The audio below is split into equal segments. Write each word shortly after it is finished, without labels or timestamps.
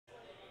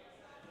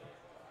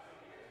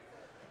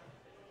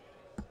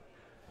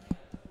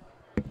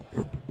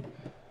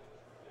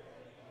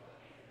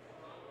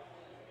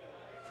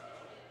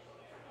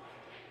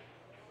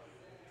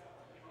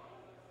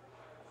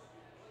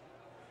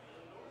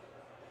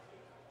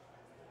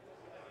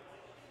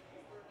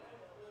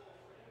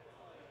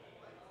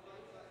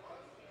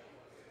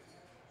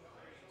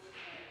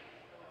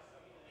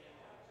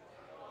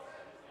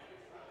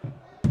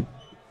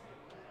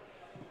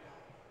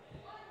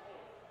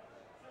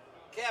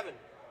7.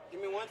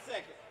 Give me 1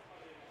 second.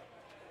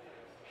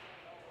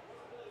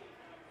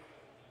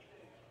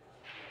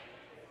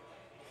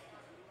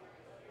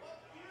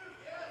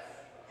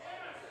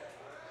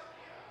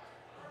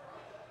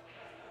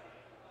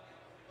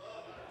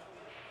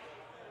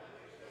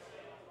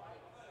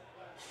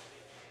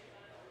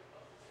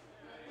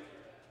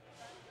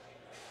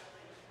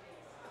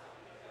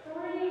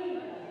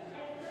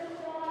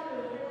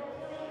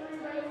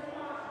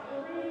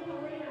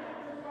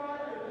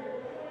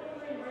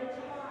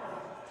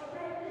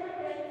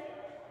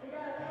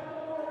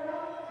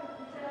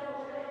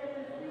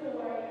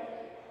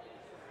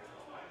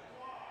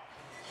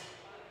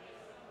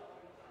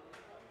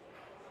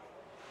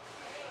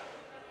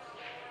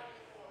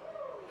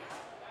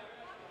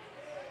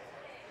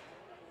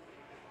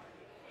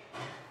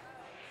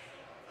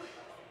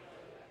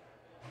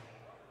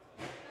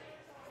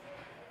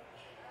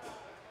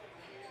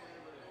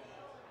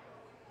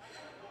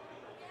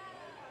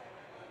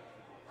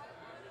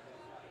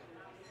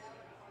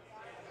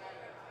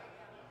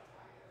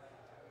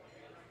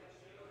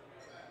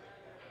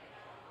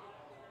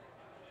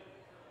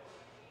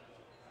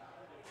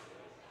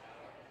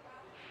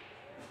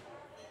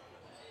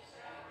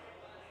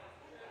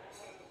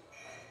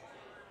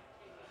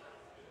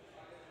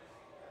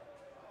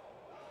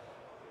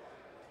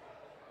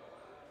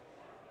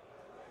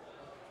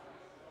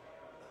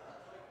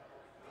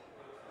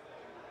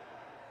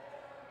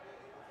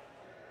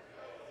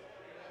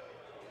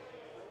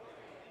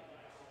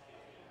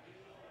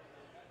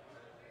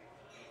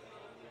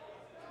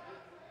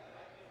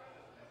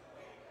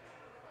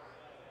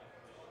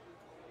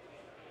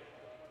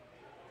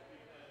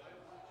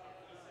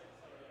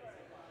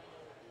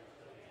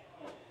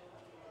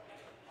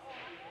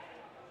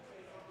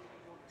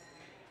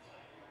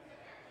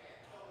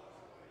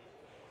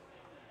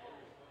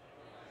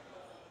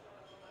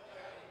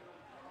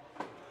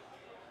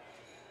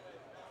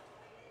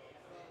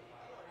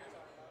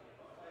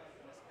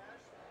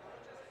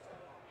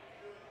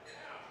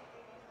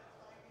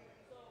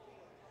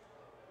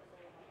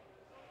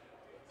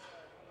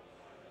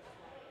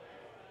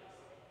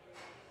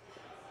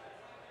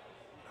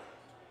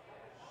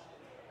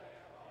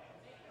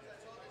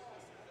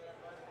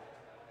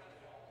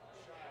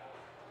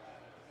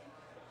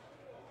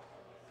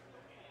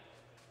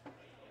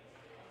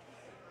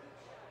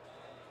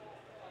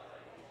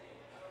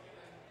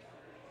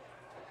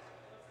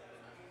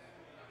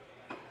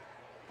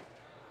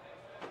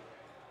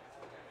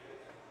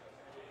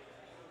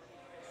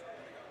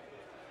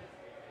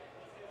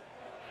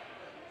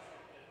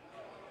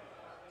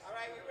 All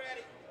right, we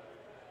ready?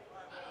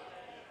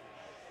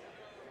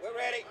 We're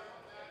ready.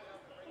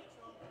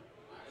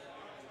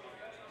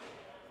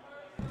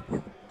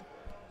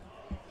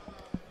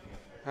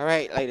 All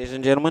right, ladies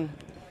and gentlemen.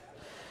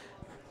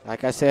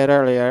 Like I said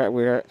earlier,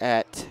 we're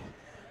at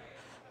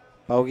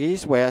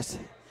Bogies West.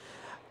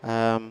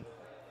 Um,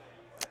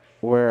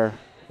 we're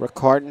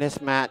recording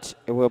this match.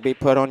 It will be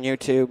put on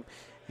YouTube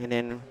and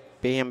then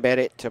be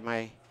embedded to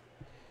my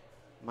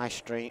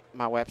stream,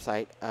 my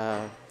website.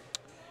 I'd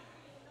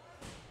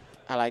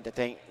like to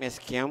thank Miss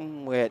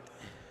Kim with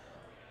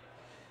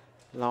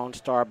Lone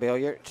Star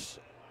Billiards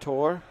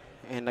Tour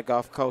and the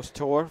Gulf Coast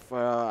Tour for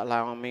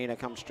allowing me to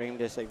come stream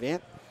this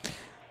event.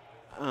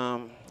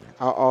 I'd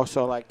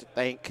also like to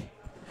thank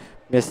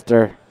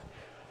Mr.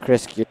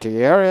 Chris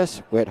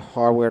Gutierrez with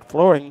Hardware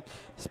Flooring,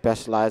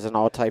 specializes in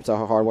all types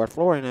of hardware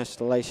flooring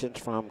installations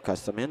from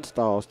custom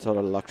installs to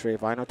the luxury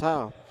vinyl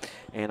tile,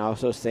 and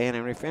also sand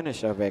and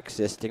refinish of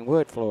existing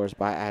wood floors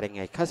by adding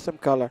a custom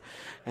color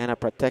and a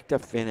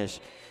protective finish.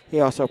 He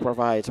also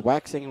provides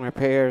waxing,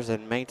 repairs,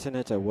 and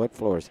maintenance of wood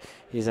floors.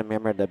 He's a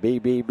member of the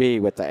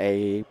BBB with the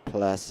A+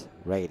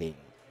 rating.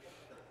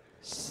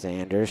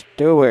 Sandra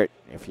Stewart,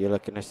 if you're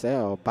looking to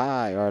sell,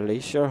 buy, or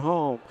lease your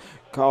home,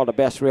 call the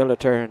best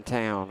realtor in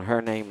town. Her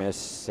name is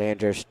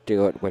Sandra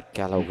Stewart with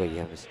Keller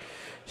Williams.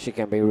 She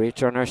can be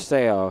reached on her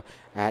cell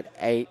at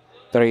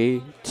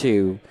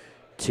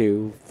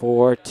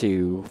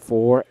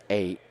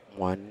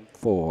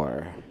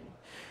 832-242-4814.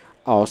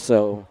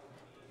 Also,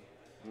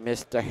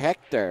 Mr.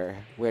 Hector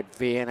with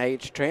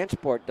V&H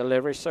Transport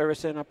Delivery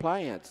Service and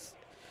Appliance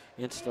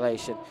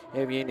Installation.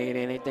 If you need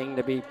anything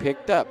to be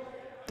picked up,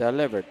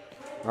 delivered,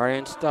 or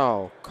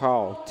installed,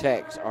 call,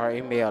 text, or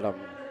email them.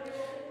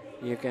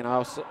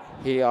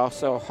 He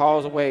also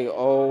hauls away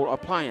old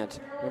appliance.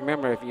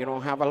 Remember, if you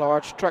don't have a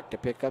large truck to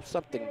pick up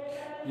something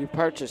you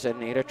purchase and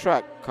need a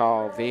truck,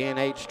 call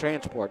V&H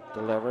Transport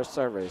Delivery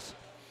Service,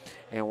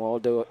 and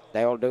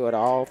they'll do it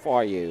all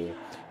for you.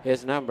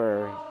 His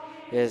number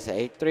is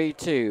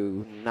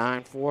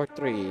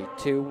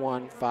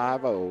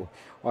 832-943-2150,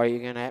 or you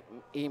can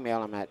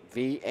email him at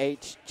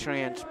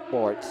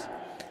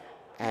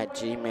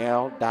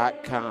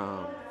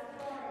vhtransports@gmail.com.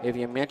 If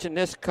you mention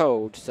this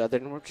code,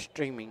 Southern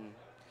Streaming,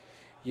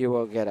 you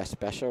will get a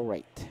special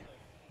rate.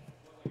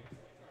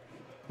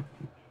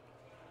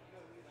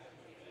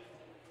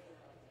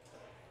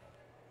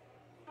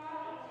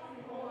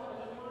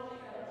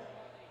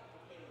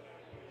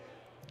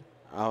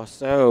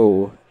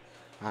 Also,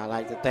 I'd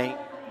like to thank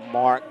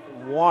Mark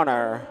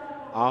Warner,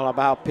 All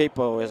About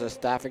People, is a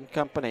staffing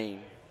company.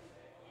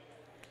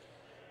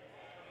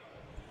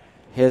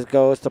 His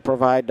goal is to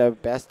provide the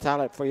best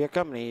talent for your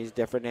company. He's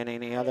different than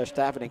any other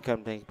staffing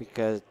company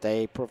because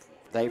they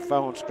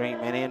phone screen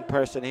and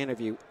in-person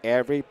interview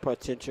every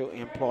potential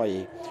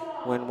employee.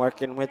 When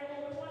working with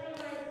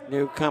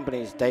new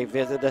companies, they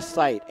visit the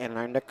site and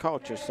learn the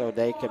culture so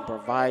they can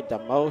provide the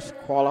most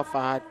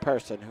qualified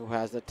person who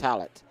has the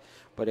talent,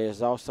 but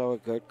is also a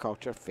good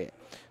culture fit.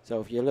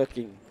 So if you're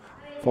looking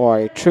for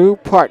a true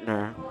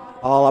partner,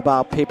 All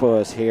About People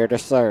is here to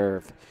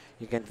serve.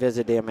 You can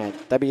visit them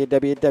at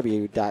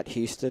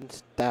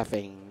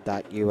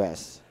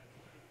www.houstonstaffing.us.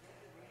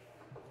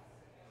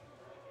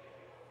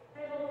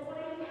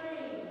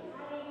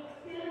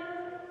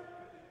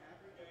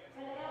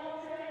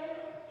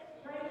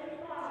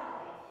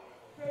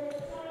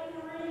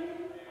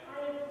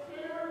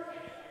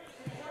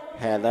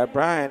 Heather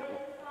Bryant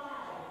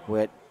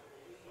with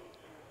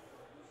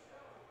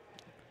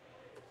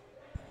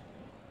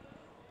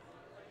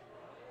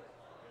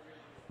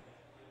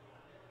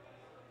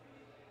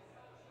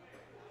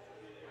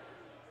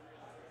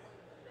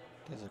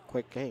It's a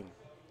quick game.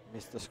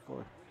 Missed the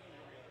score.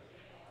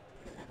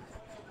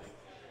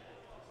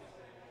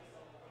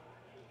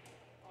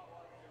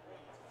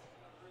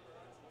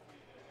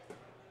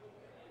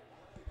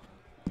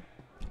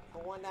 Who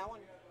won that one?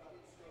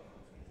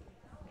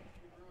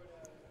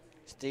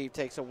 Steve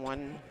takes a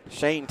one.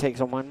 Shane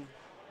takes a one.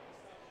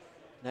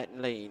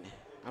 Nothing lead.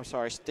 I'm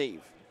sorry,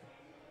 Steve.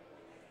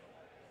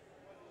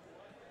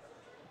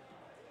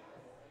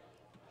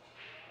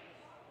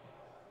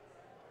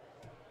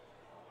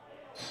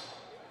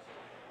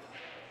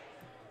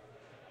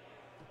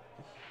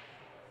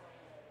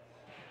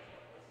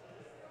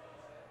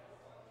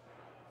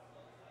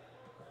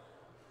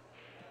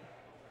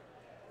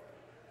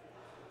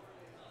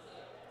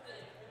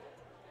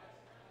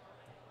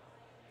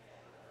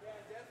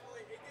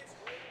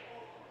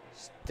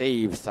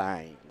 Steve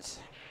signs,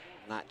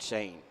 not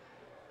Shane.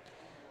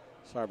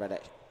 Sorry about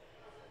that.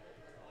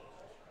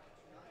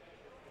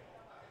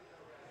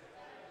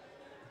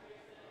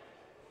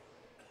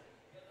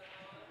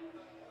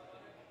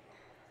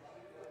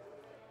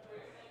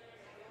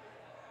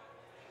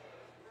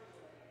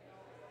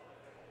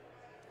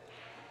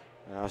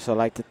 I'd also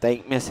like to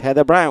thank Miss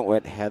Heather Bryant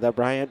with Heather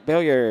Bryant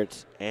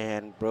Billiards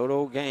and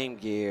Brutal Game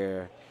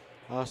Gear.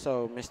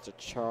 Also, Mr.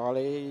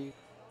 Charlie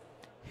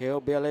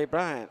Hillbilly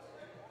Bryant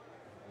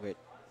with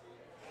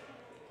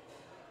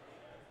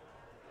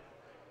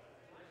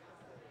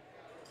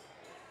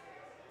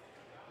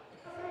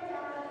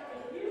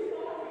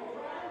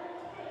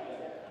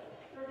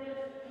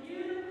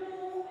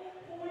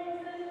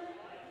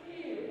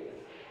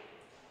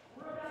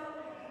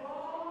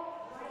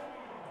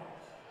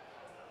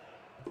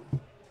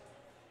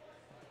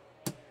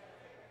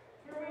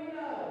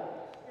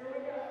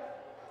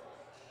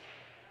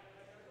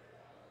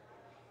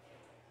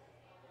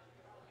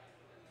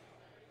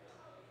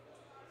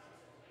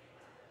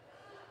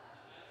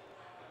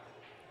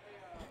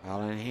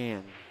all in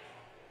hand.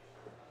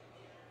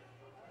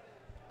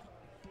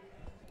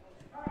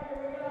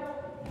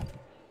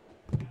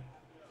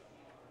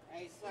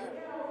 Hey, sir.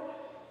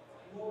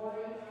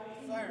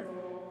 Sir,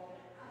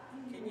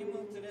 can you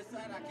move to this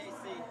side? I can't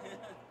see.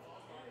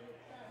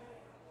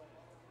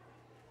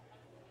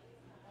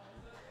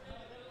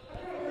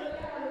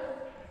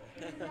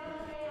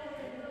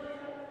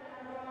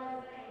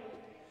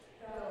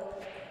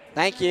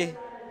 Thank you.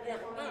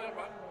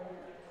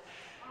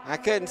 I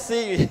couldn't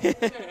see you.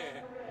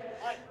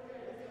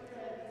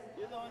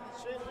 You're the one that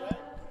streams, right?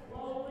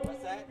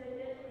 What's that?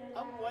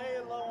 I'm way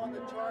low on the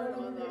chart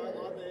on the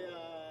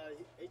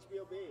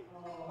HBOB.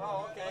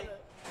 Oh, okay.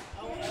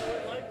 I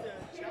would like to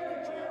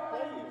challenge you and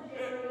play you,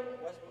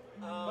 but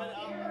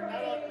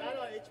not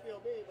on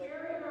HBOB, but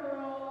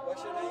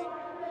What's your name?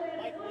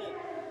 Mike Wynn.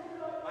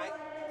 Mike?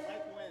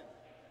 Mike Wynn.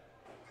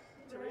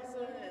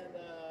 Teresa and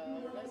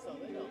Ernesto,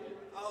 they know me.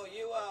 Oh,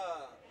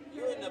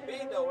 you're in the B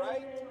though,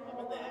 right? I'm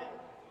in the A.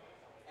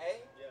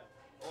 A?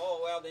 Yeah. Oh,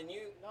 well then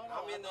you. No,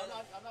 I'm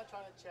not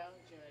trying to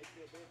challenge you in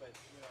HBOB, but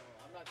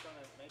I'm not trying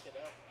to make it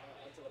up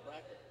onto the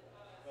bracket.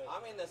 But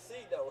I'm in the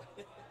C though.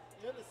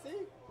 you're in the C?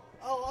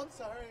 Oh, I'm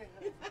sorry.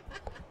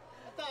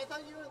 I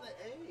thought you were in the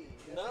A.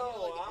 No,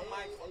 like I'm A.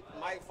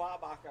 Mike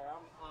Farbacher.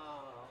 I'm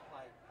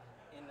like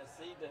in the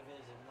C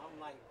division. I'm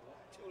like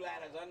 2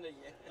 ladders under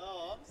you.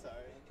 Oh, I'm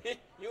sorry.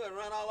 You would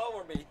run all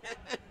over me.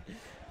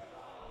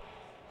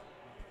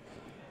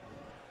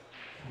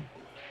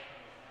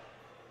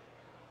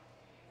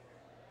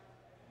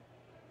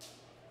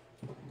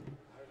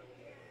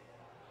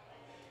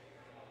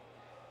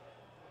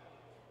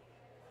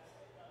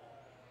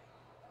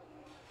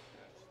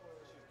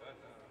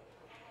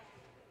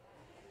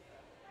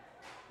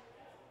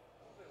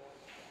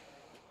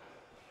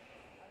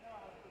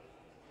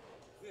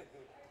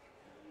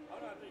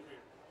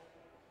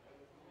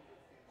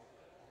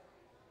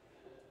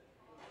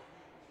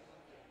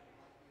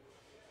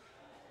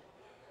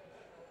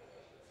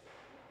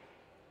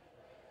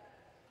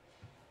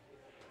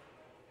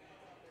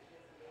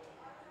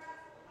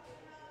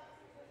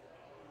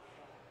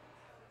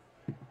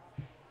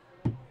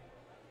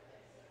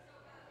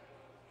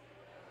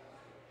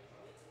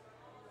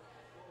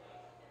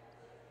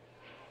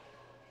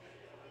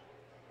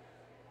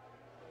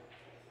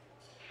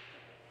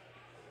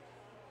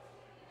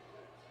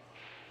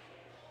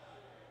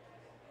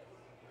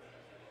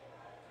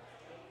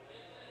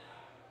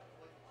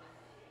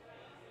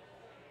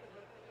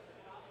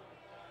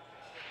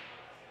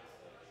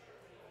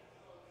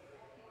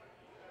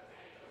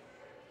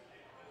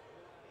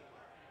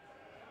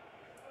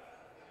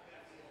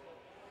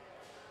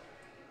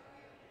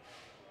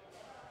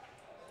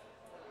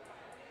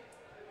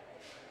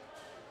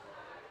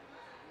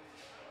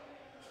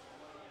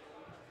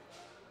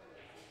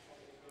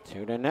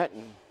 2-0.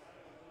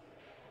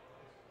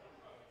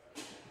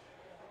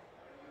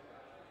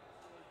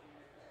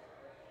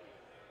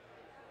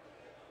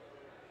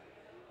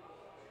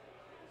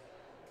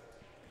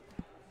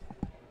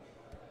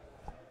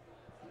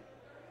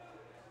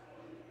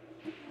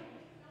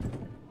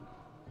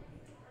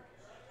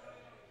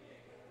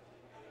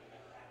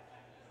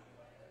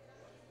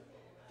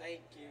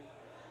 Thank you.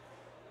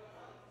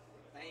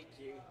 Thank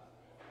you.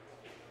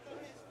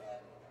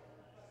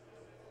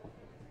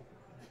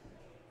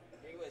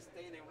 He was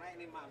standing right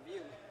in my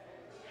view.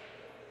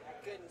 I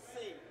couldn't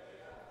see.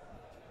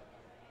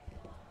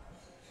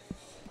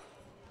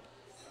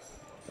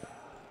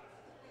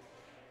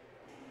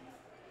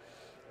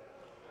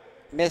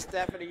 Miss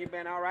Stephanie, you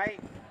been all right?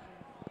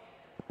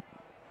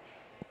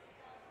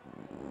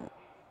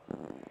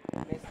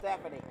 Miss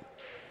Stephanie,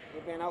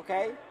 you been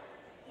okay?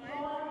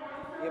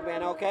 You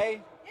been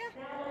okay? Yeah.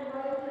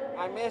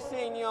 I miss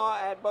seeing y'all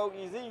at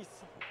Bogies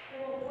East.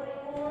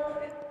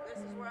 This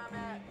is where I'm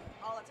at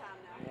all the time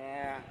now.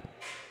 Yeah.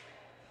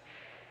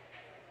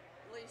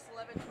 At least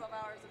 11, 12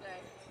 hours a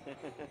day.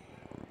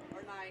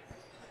 Or night.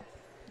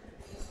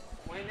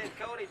 When did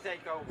Cody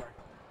take over?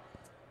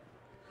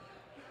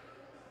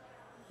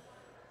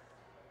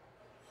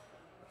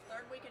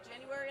 Third week of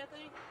January, I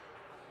think.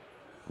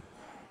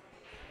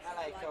 I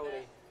like Something Cody.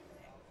 that.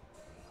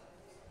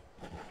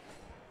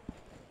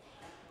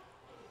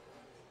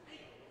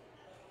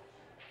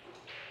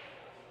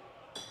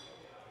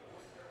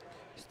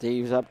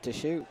 Steve's up to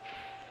shoot.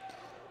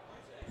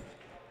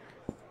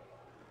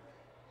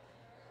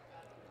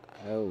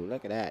 Oh,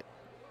 look at that.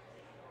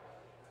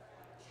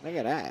 Look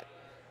at that.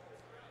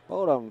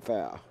 Both of them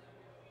fell.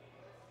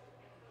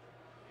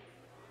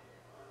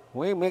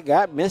 We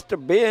got Mr.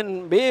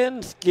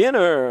 Ben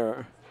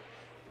Skinner.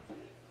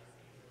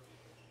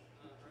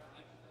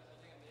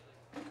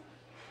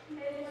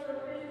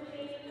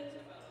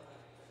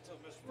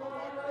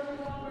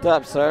 What's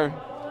up, sir?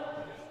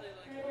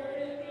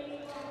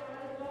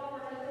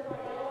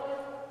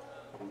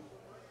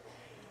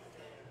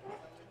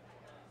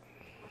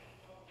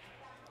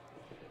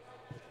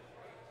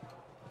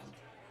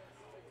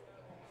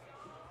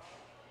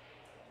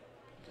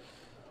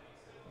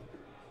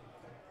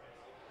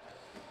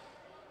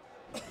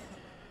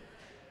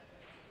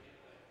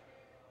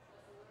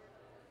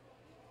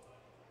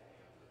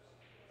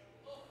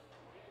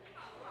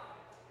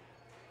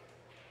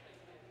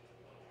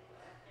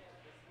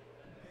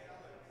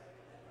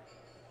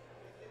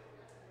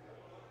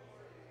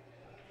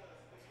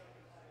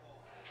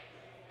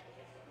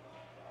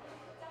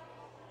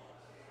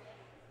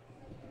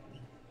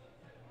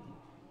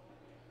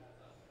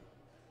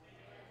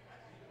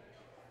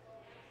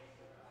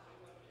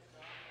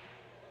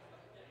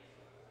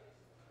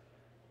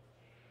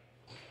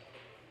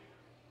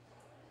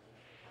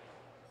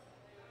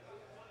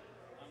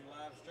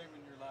 Live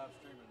streaming, you're live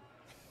streaming.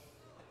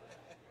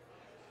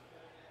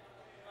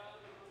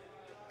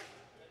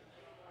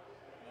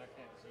 I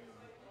can't zoom.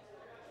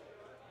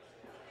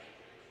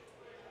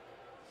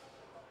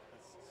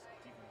 That's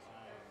Stephen's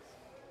Hines.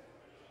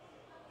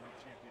 In the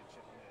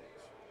championship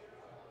match.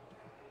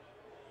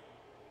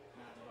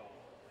 Not at all.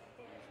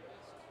 Bogies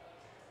West.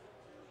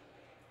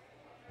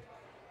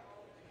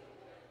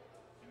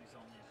 And he's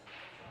on the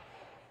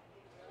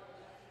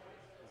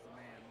Because the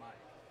man,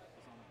 Mike,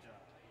 is on the job.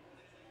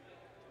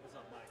 What's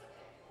up, Mike?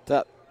 What's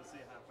up? Let's see a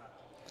high five.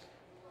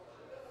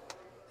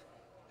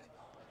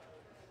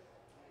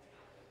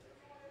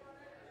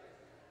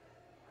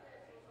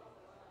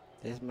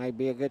 This might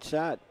be a good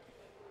shot.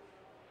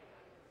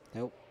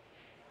 Nope.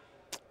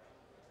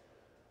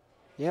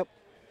 Yep.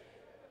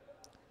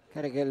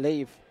 Got a good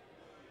leave.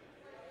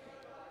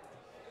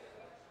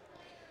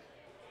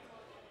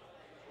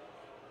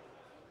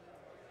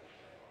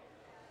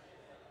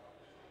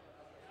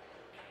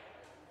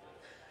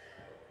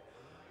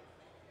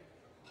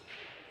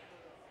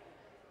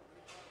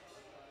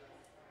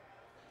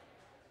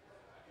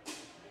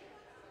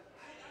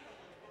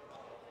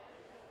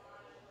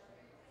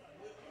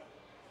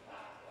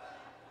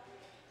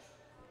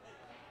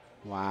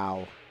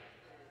 Wow.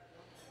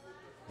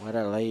 What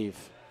a leave.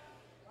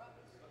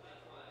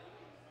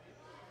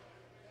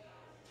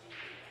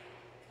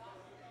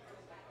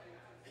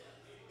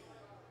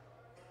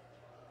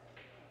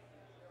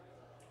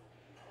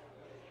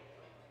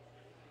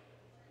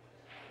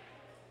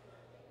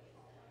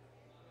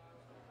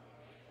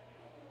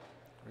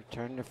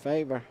 Return the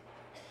favor.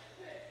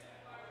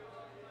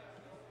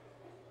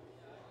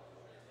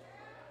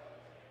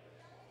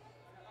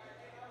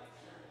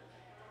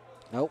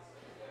 Nope.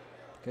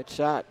 Good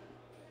shot.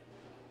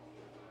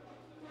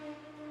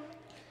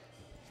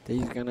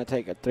 He's going to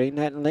take a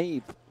 3-0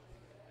 lead.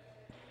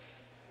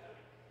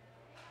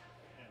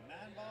 And 9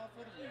 ball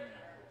for the win.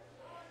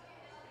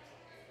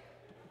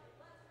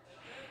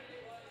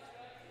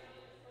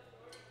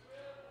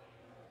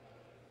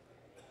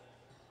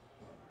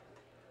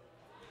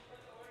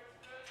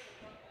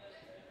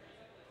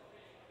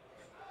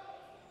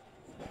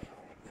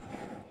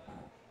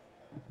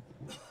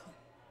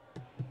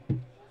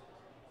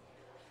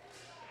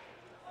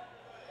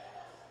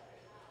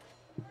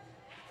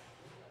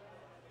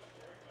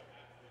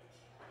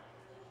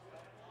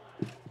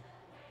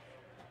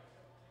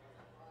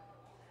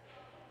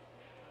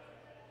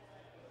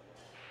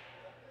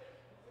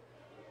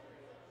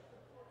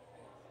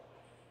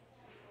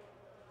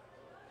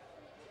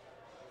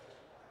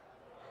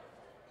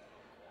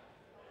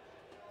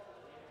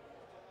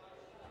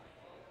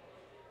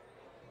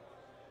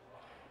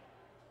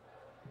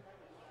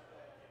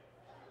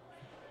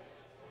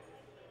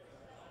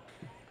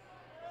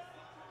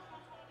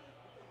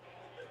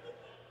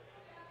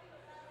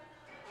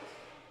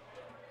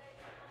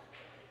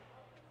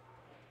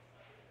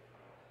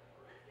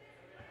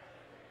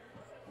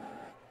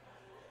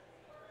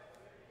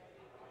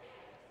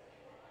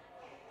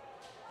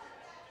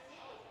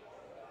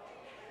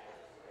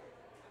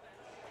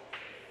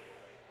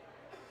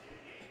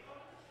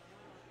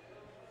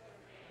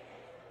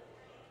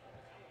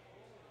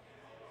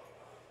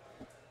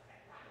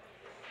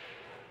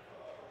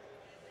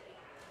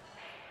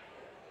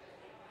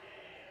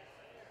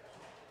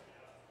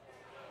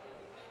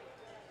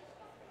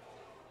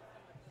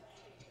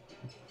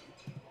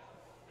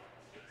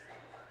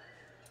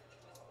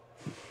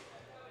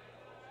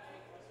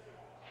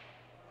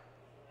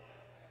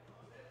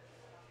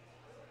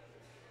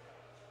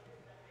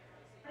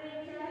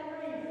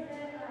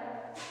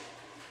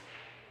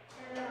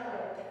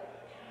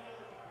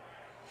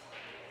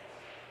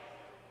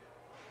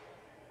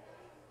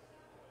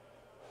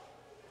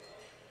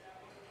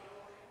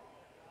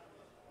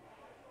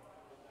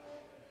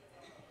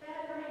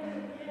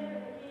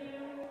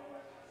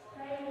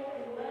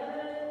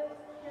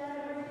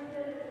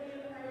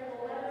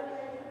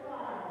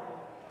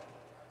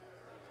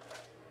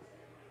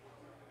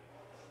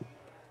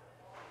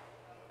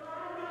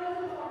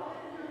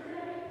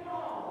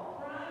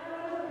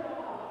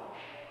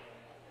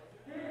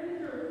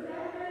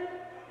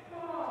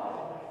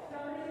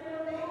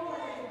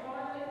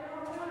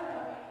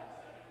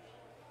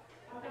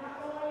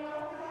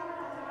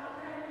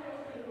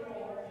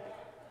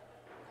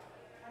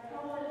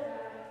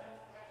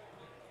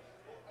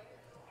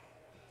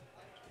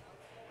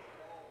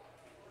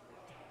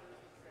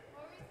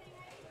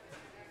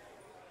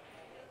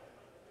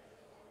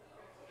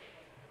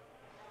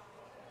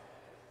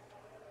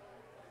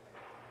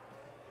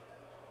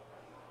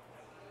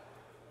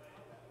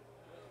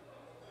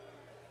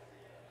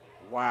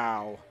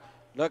 Wow.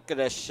 Look at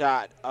the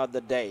shot of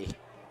the day.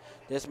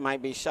 This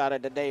might be shot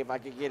of the day if I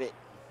could get it.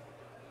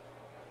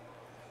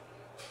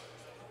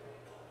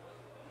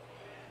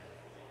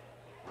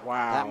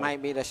 Wow. That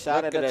might be the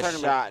shot of the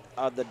tournament. Shot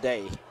of the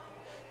day.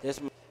 This.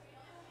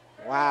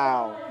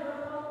 Wow.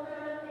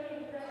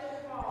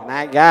 And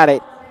I got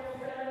it.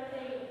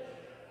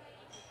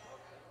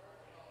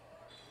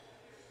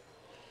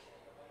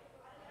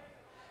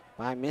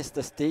 By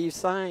Mr. Steve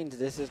Signs,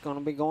 this is going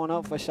to be going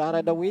up for shot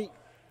of the week.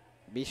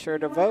 Be sure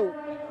to vote.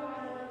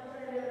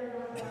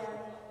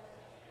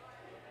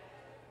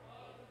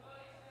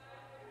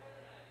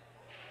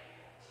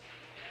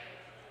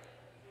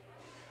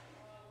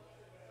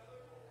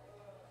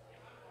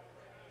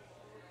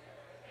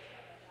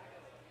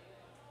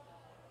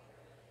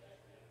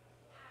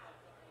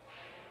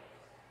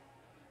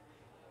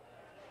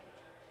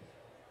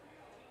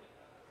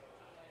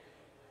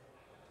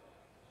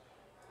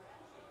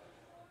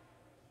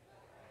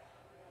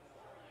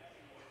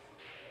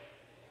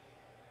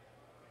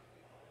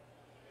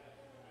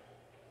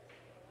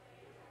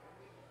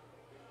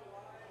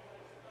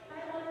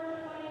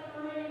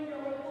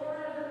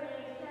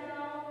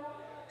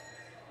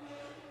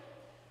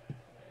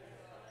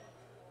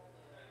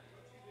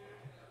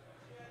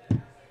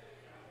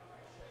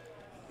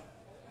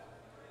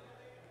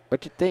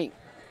 What you think?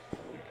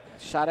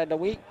 Shot of the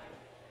week?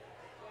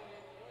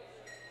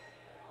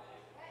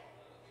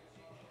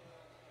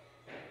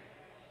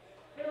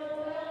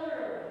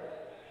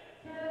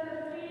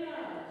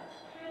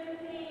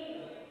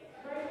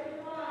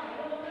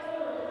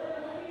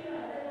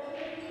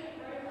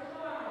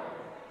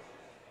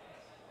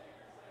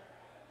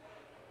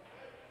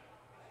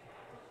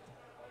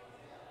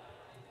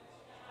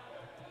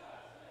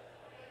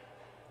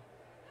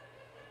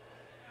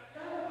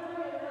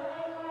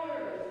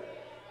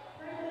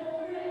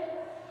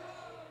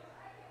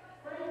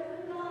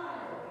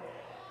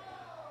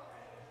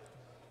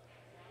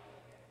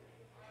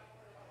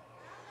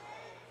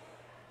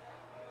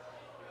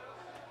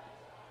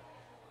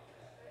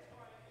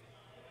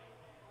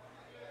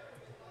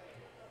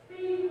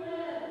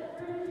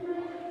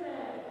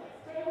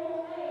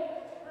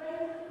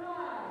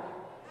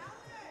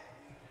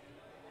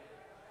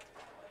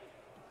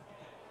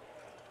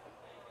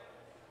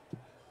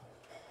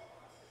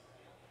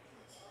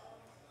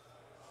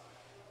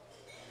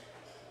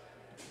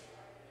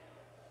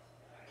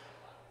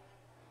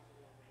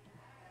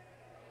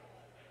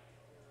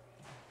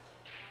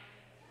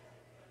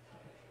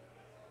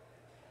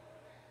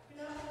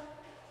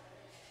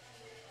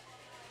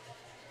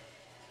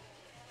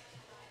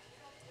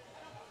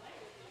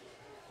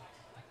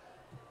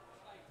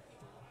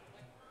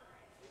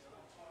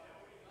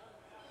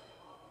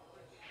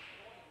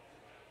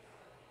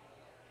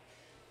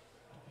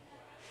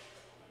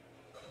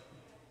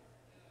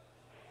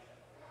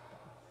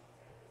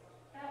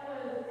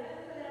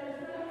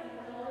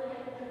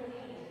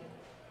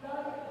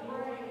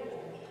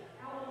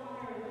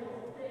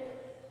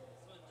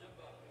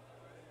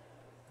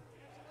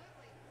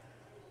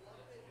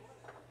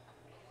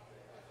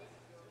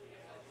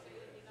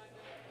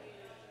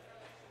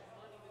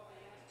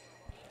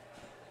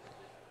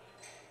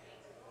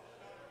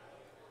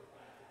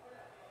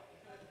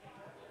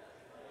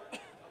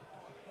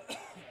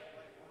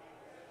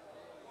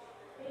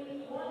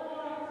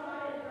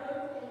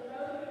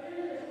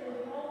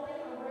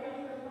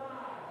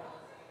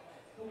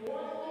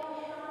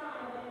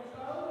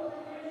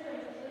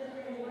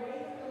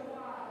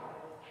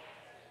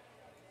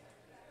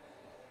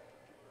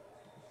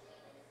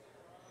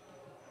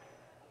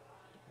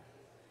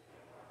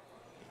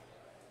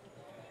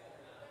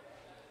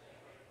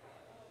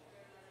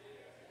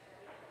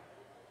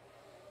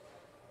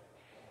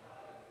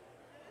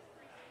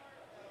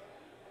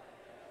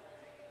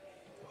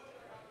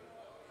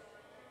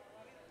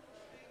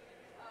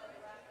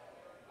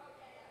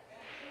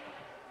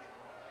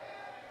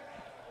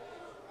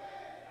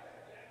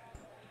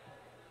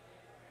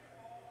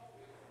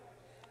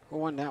 Who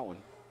won that one?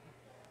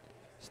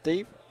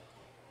 Steve?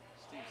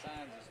 Steve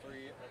Signs is 3.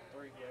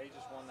 Yeah, he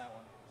just won that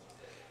one.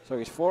 So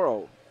he's 4-0.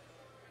 Going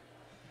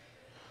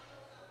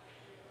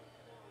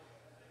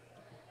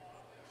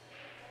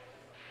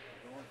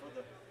for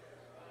the.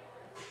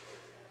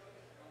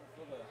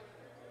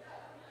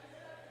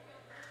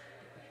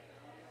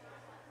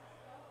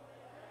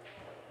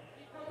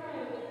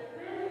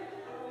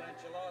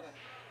 Enchilada.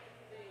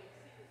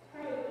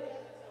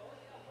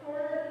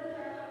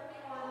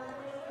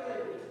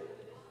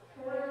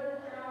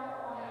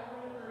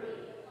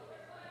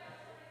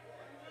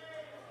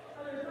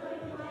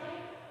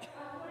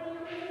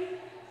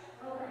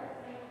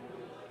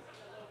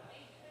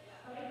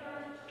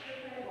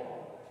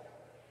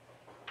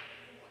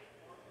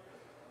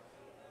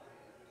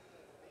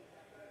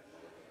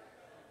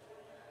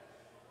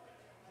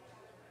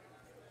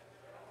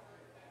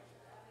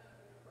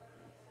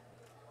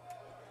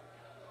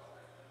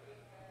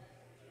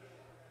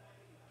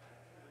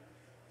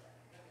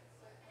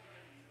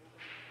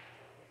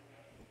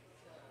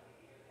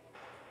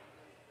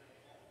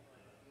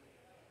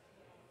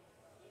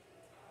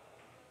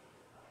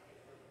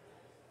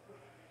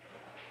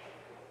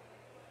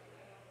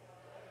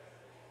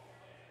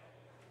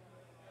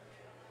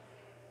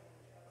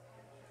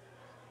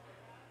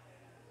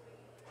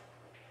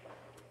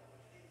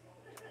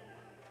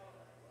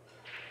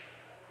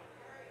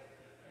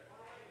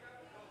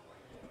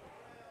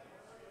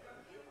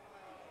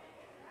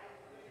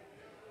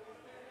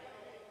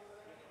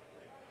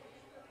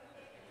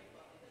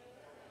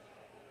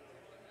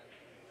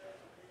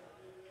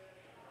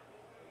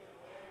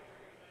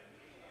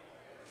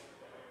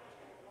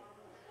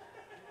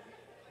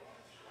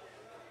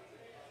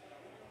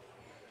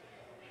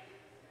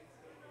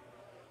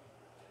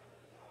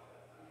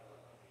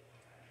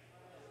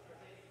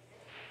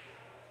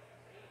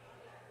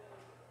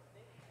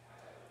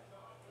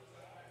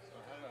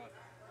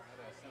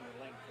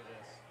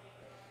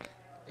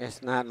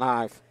 It's not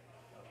live.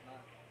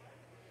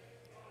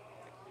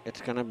 It's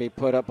going to be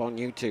put up on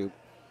YouTube.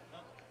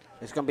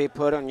 It's going to be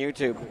put on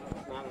YouTube.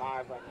 It's not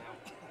live right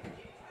now.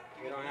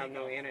 We don't have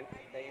no internet.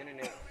 The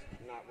internet's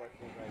not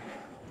working right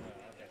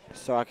now.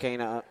 So I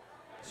can't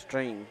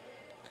stream.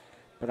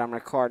 But I'm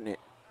recording it.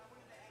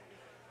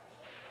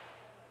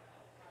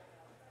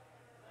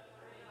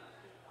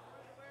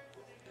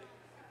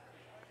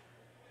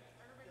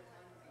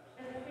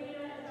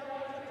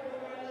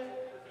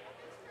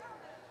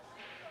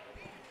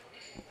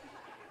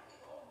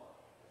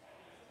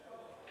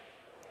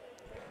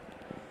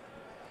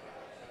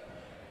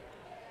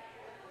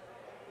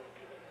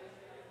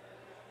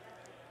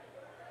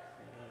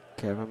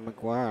 Kevin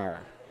McGuire.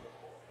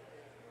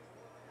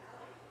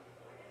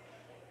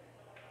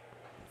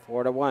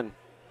 4-1. I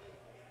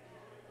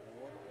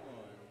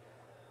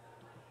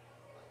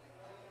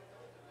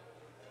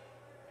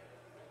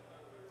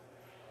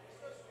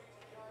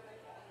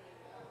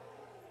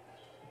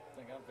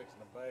think I'm fixing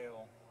to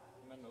bail.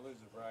 I'm in the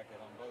loser bracket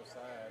on both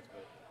sides,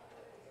 but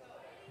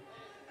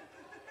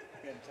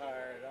I'm getting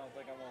tired. I don't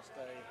think I'm gonna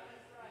stay.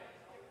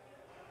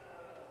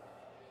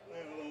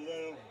 I'm gonna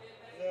let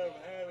them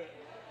have it.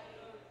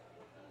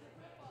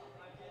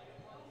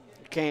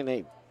 You can't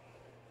leave.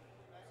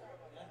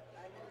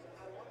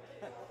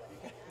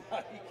 You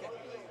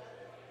can't leave.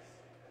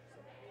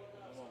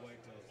 I'm gonna wait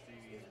till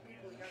Stevie wins.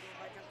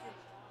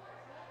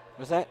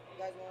 What's that?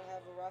 You guys want to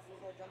have a raffle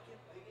for a jump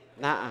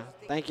in? Nuh-uh.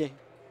 Thank you.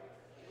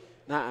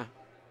 Nuh-uh.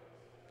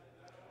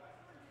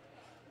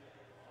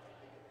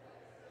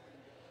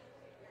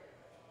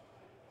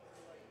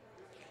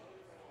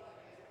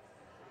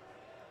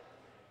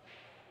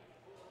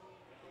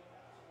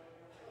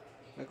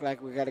 Look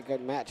like we got a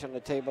good match on the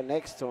table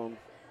next to him.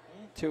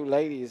 Two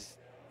ladies.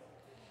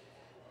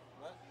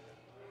 What?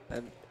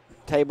 The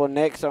table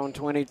next on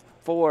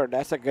 24.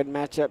 That's a good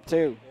matchup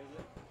too.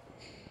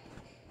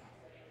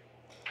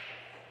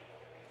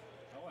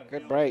 I went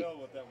Good hill break. to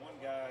hill with that one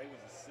guy. He was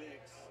a 6,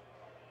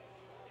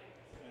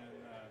 and then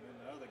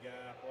the other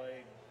guy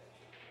played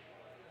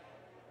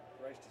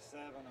raced to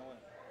 7. I went.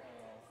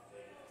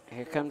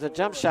 Here comes a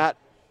jump shot.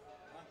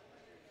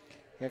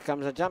 Here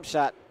comes a jump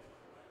shot.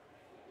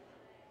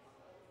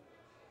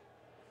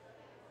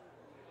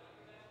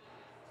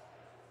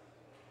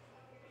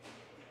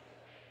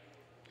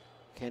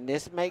 Can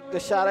this make the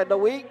shot of the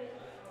week?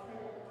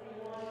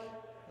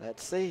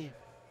 Let's see.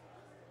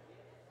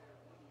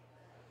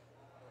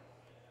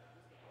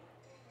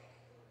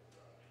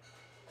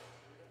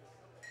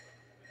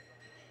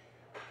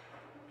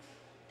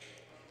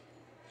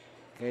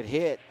 Good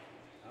hit.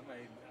 I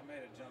made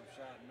a jump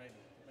shot and made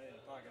a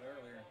pocket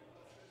earlier.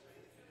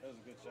 That was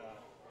a good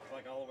shot. It's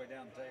like all the way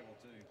down the table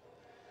too.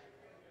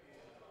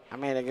 I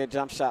made a good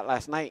jump shot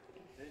last night.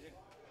 Did you?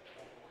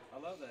 I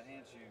love that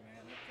hand shoe,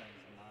 man. That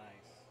thing's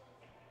nice.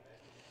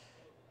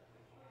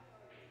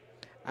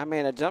 I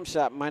made a jump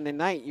shot Monday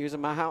night using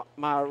my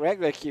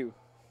regular cue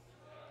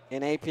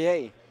in APA.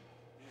 Jump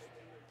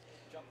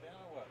in or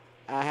what?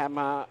 I had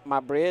my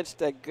bridge,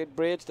 that good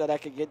bridge that I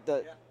could get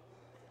the, Yeah.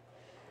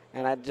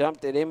 and I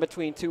jumped it in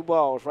between two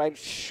balls, right? Oh,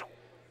 you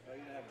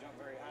didn't have to jump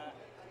very high?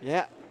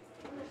 Yeah.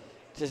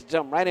 Just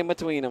jump right in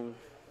between them.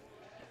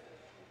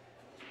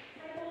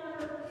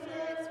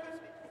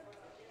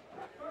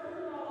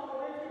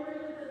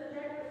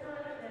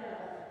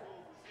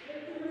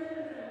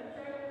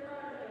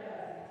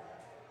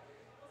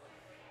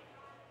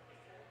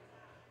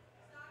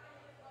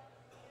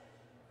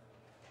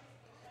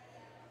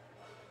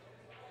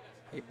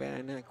 You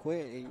better not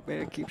quit. You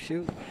better keep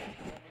shooting. The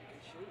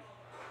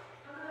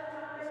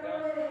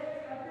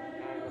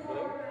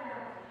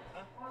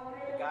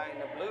guy in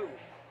the blue.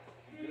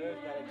 You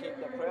just got to keep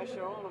the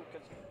pressure on him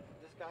because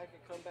this guy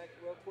could come back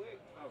real quick.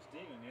 Oh,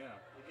 Steven, yeah.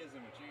 It gives him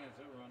a chance.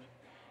 He'll run it.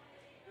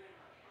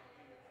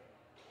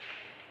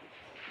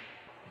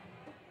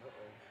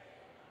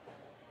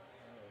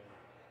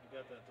 You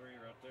got that 3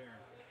 right there.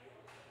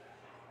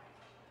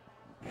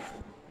 He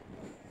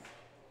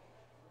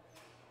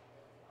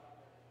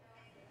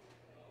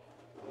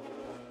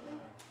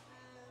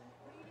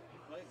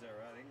plays that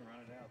right. He can run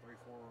it out 3,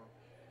 4,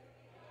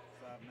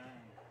 5, 9.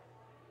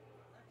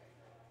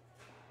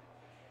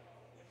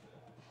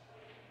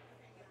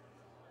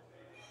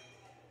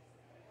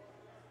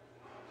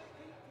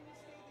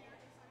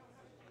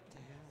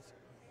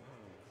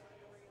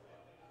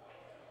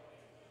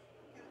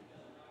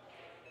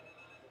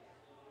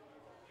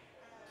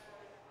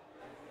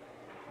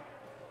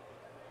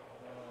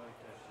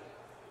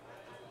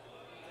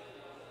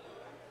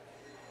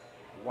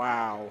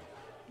 Wow.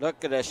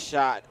 Look at the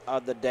shot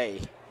of the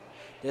day.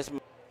 This. There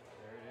it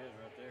is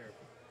right there.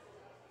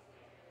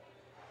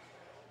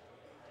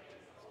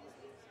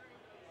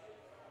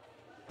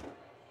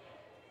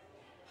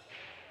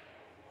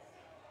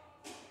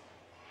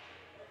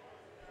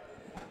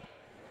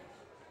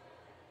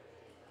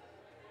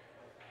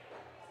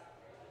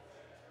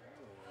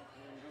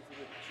 Go for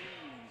the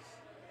cheese.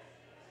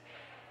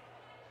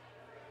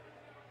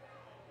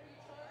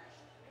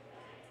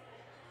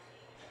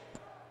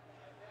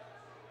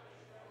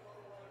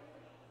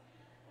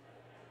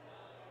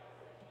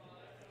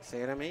 See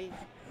what I mean? Oh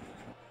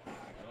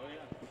yeah.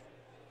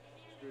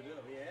 Screwed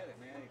up. He had it,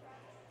 man. He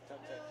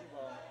touched that cue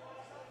ball.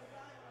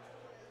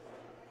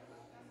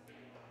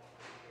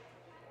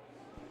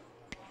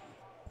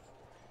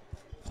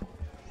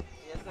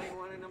 Yes, they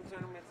one of them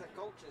tournaments that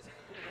coaches.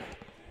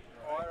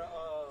 Or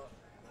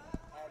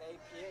at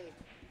APA.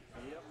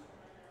 Yep.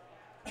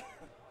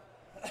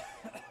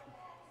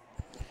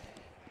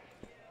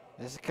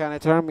 This is the kind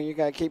of tournament you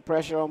got to keep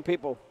pressure on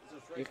people. Is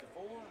this race to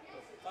 4 or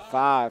 5?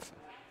 5,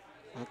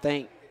 I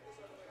think.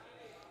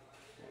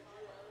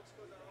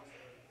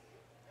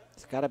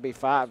 It's got to be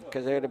 5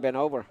 because it would have been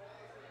over.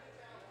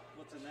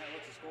 What's in that?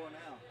 What's the score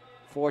now?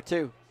 4-2.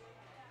 They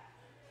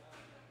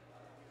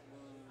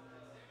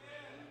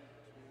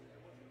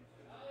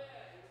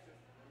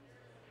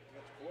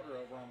got the quarter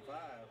over on 5.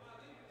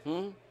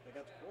 Hmm? They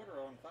got the quarter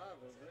on 5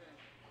 over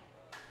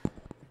there.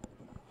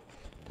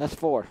 That's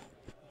 4.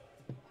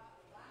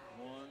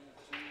 1,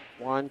 2,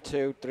 3. 1,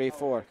 2, 3,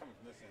 4. Coming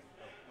from this end.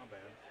 Oh, my bad.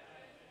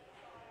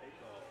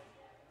 8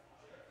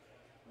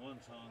 ball.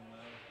 One's hung though.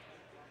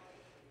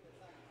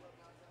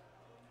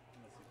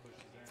 Unless he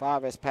pushes there.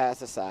 5 is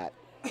pass aside.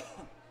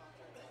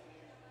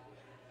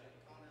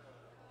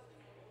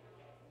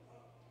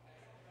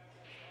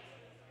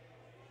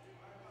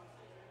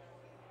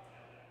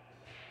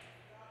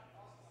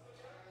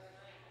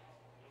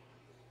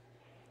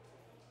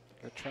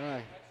 Good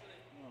try.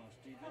 Oh,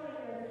 Stephen.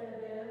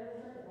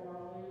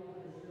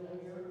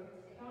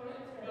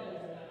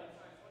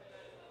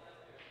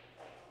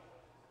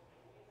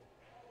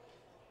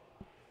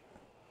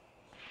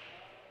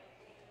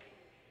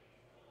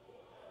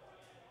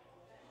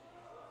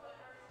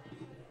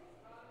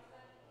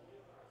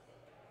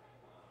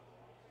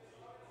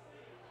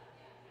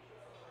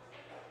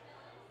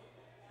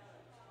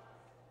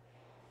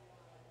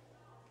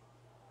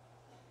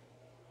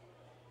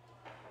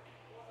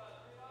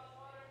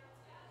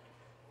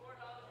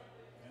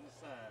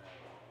 Inside.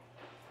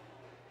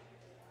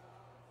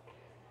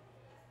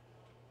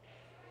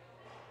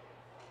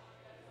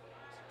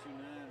 It's a 2-9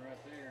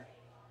 right there.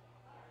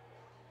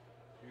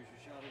 Here's your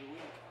shot of the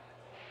week.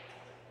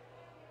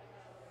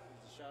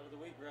 Here's the shot of the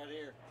week right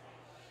here.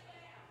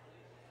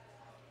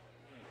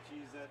 I'm gonna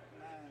cheese that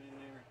 9 in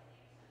there.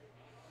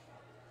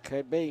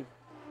 Could be.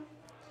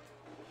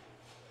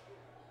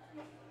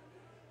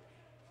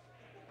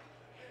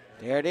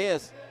 There it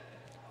is.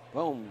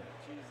 Boom.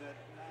 Cheese that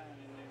 9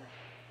 in there.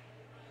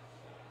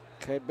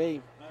 Could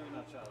be. No,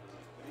 not shot of the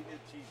week, but he did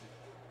cheese it.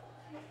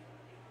 Yep.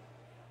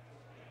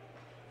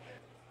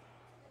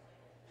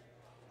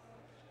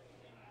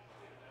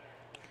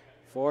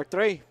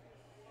 4-3.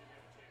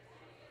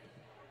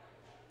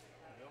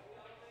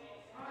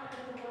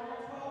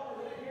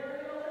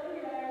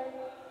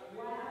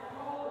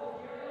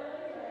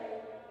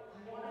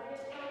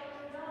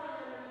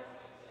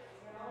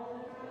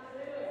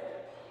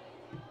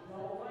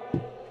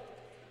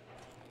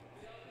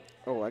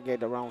 Oh, I gave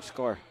the wrong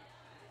score.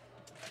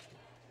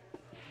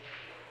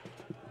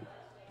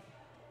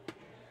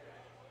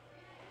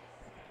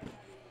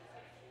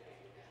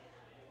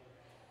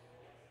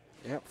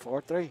 Yep,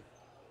 4-3. Steven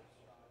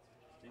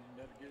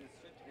better get his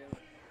shit together.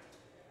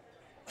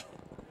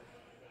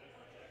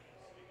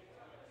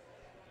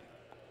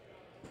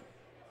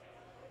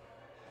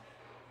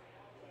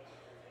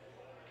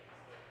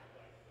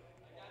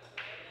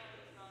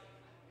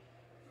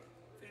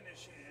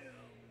 Finish him.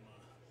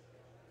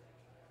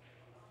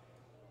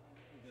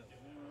 We got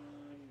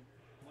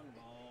one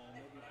ball,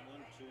 maybe 1,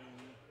 2.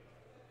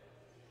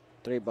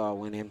 3 ball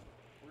win him.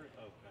 We're okay.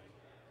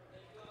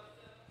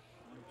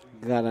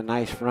 1, 2. Got a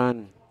nice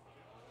run.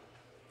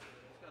 He's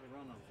got a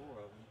run on 4 of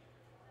them.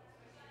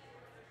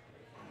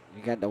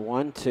 You got the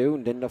 1, 2,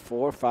 and then the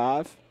 4,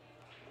 5.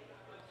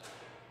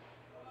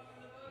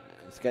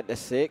 He's got the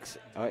 6.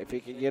 All right, if he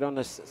can get on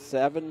the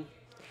 7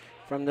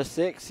 from the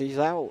 6, he's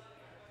out.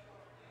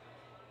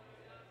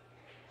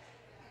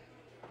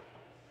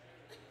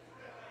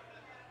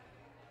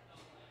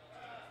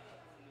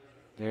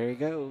 There he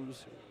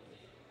goes.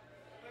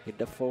 Hit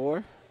the 4.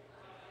 A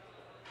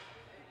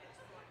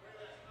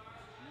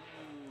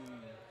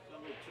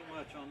little too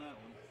much on that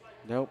one.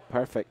 Nope,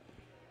 perfect.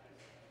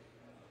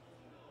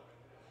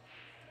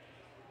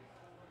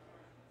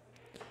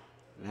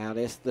 Now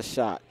this is the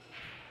shot.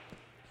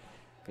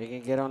 If he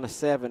can get on the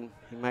 7,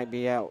 he might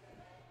be out.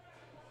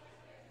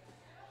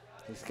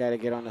 He's got to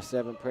get on the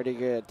 7 pretty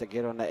good to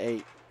get on the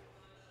 8.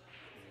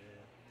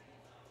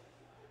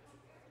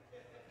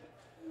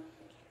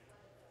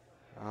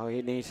 All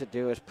he needs to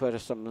do is put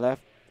some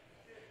left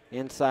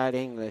inside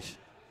English.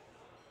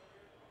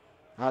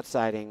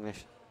 Outside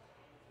English.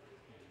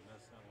 Mess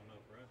that one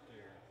up right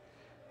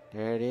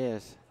there. There it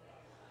is.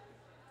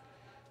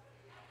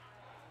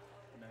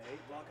 And the 8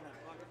 blocking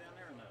that pocket down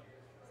there or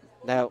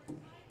no? No.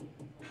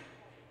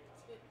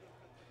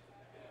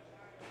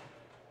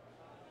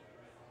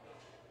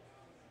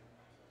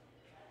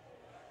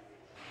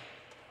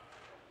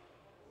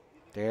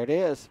 There it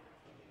is.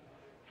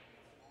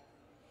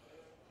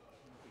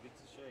 If he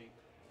gets the shape.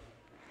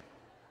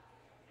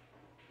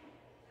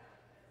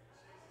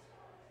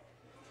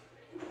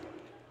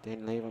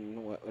 Didn't leave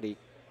him what he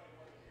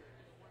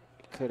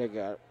could have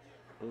got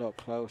a little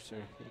closer.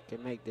 He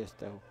can make this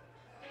though.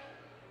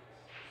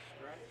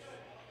 Scratch.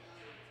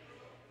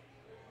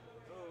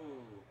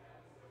 Oh.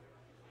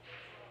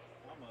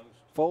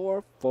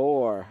 Almost.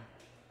 4-4.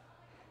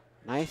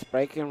 Nice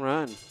break and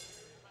run. Oh, he's going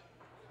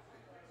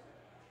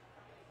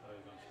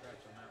to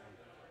scratch on that one.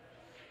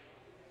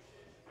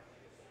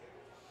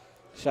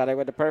 Shot it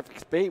with the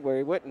perfect speed where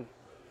he wouldn't.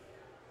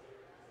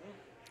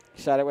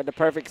 Shot it with the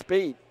perfect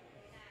speed.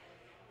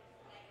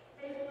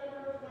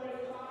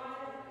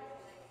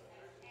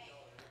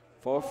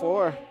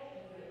 4-4.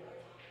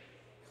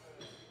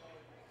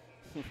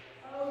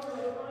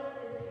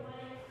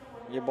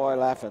 Your boy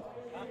laughing.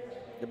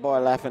 Your boy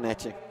laughing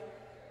at you. It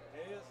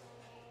is.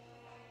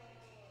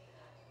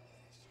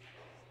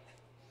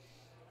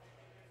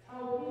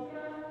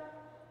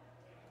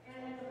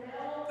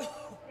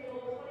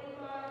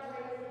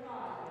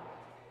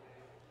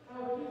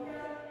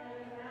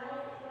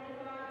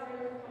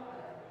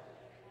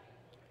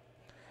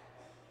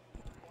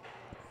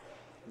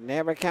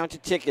 Never count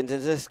your chickens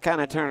in this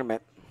kind of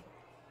tournament.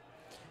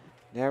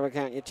 Never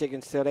count your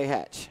chickens till they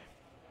hatch.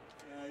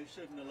 He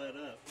shouldn't have let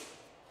up.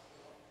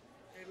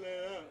 He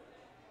let up.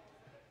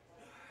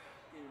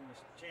 Give him a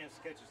chance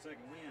to catch a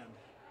second wind.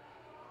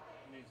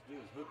 All he needs to do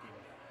is hook him.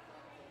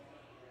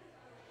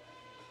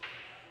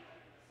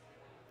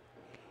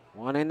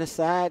 One in the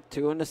side,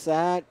 two in the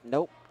side.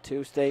 Nope,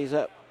 two stays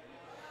up.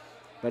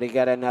 But he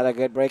got another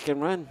good break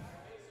and run.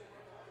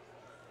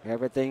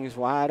 Everything's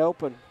wide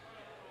open.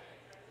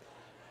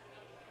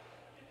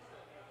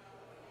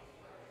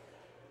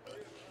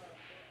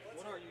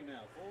 What are you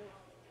now, 4?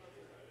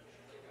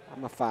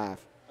 I'm a 5. 5?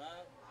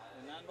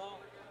 And 9 ball?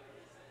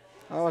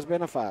 Oh, it's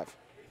been a 5.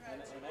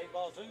 And 8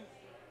 ball too?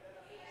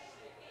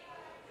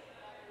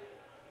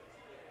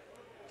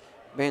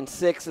 Been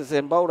 6s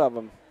in both of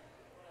them.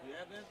 You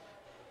have been?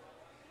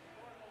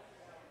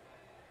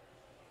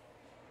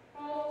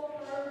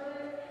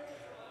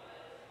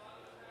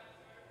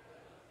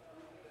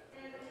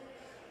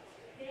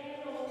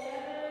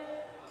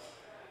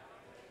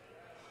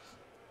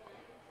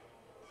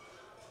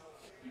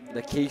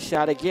 The key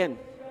shot again,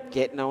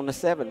 getting on the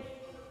 7.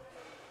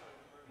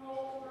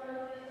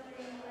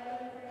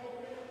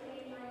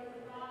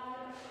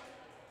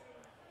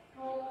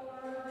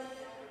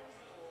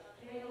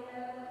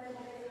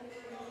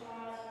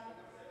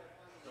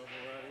 Double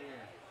right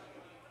here.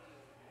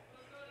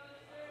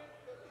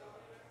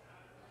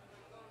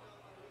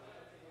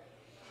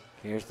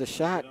 Here's the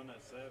shot. Get on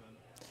that 7.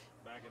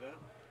 Back it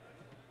up.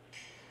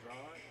 Draw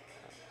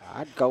it.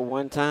 I'd go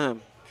one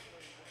time.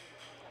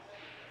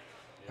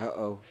 Uh-oh.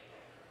 Now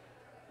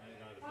he's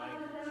going to bank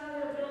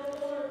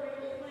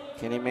it.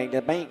 Can he make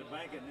the bank? To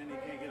bank it, and then he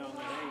can't get on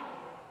that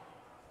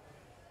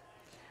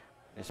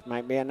 8. This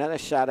might be another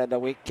shot of the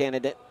week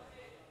candidate.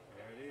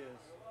 There it is.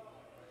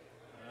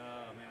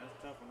 Oh, man, that's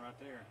a tough one right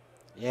there.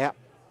 Yep.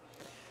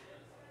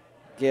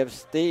 Give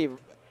Steve,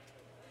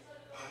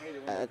 I hate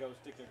it when they go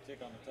stick their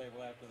tick on the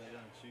table after they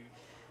done shoot.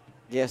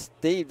 give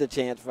Steve the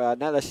chance for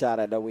another shot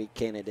of the week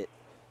candidate.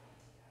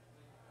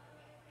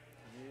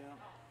 Yeah,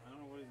 I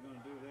don't know what he's going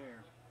to do there.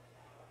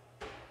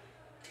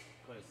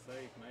 Play it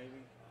safe,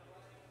 maybe.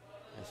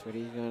 That's what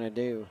he's gonna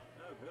do.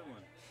 Oh, good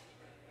one.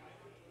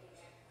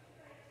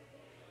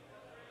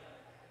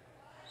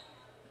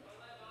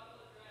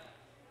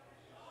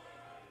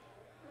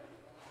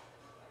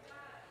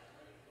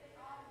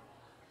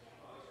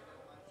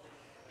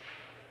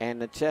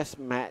 And the chess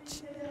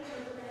match.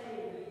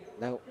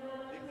 Nope. You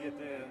can get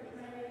that.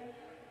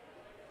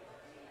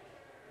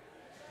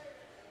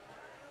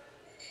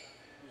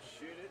 Just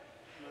shoot it.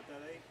 Let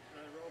that 8,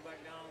 let it roll back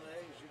down on the 8.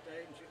 Shoot the 8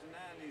 and shoot the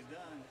 9, and he's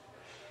done.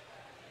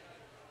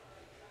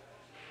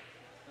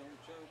 Don't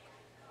choke.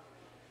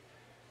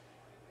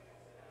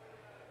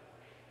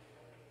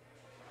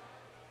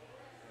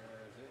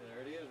 There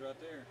it is right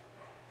there.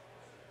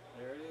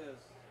 There it is.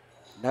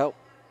 Nope.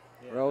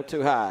 Yeah, Roll that's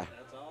too it. high.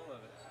 That's all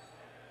of it.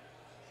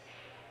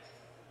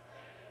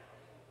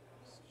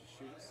 Just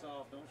shoot it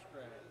soft, don't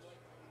scratch.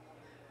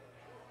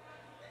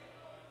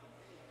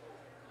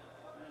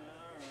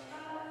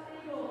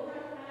 All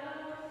right.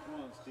 Come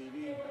on,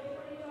 Stevie.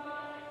 Put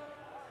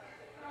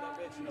that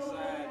bitch in the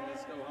side and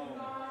let's go home.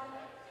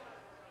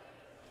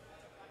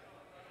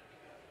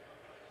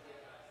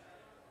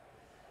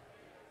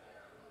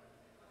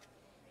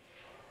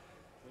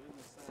 Put it in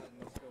the side and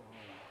let's go home.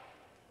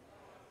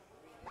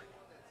 I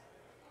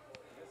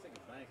guess they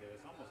can bank it.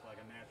 It's almost like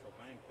a natural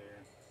bank there.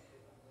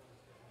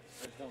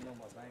 I just don't know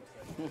my bank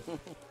section.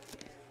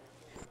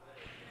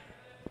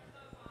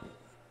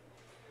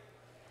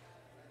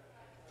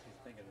 He's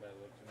thinking about it a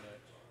little too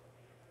much.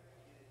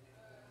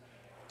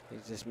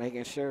 He's just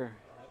making sure. That was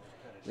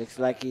kinda Looks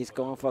like he's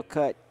going for a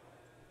cut.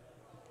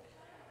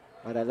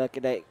 But I look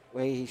at that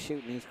way he's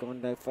shooting, he's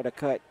going for the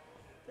cut.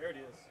 There it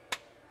is.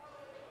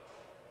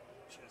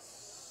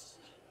 Just.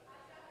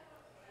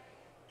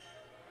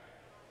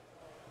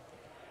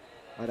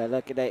 But I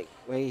look at that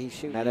way he's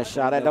shooting. Another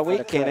shot of the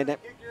week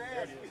candidate. Kick your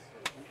ass.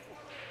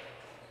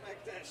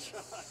 Make that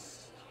shot.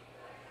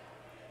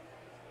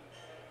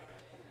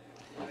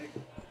 Nick.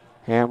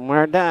 And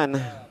we're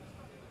done.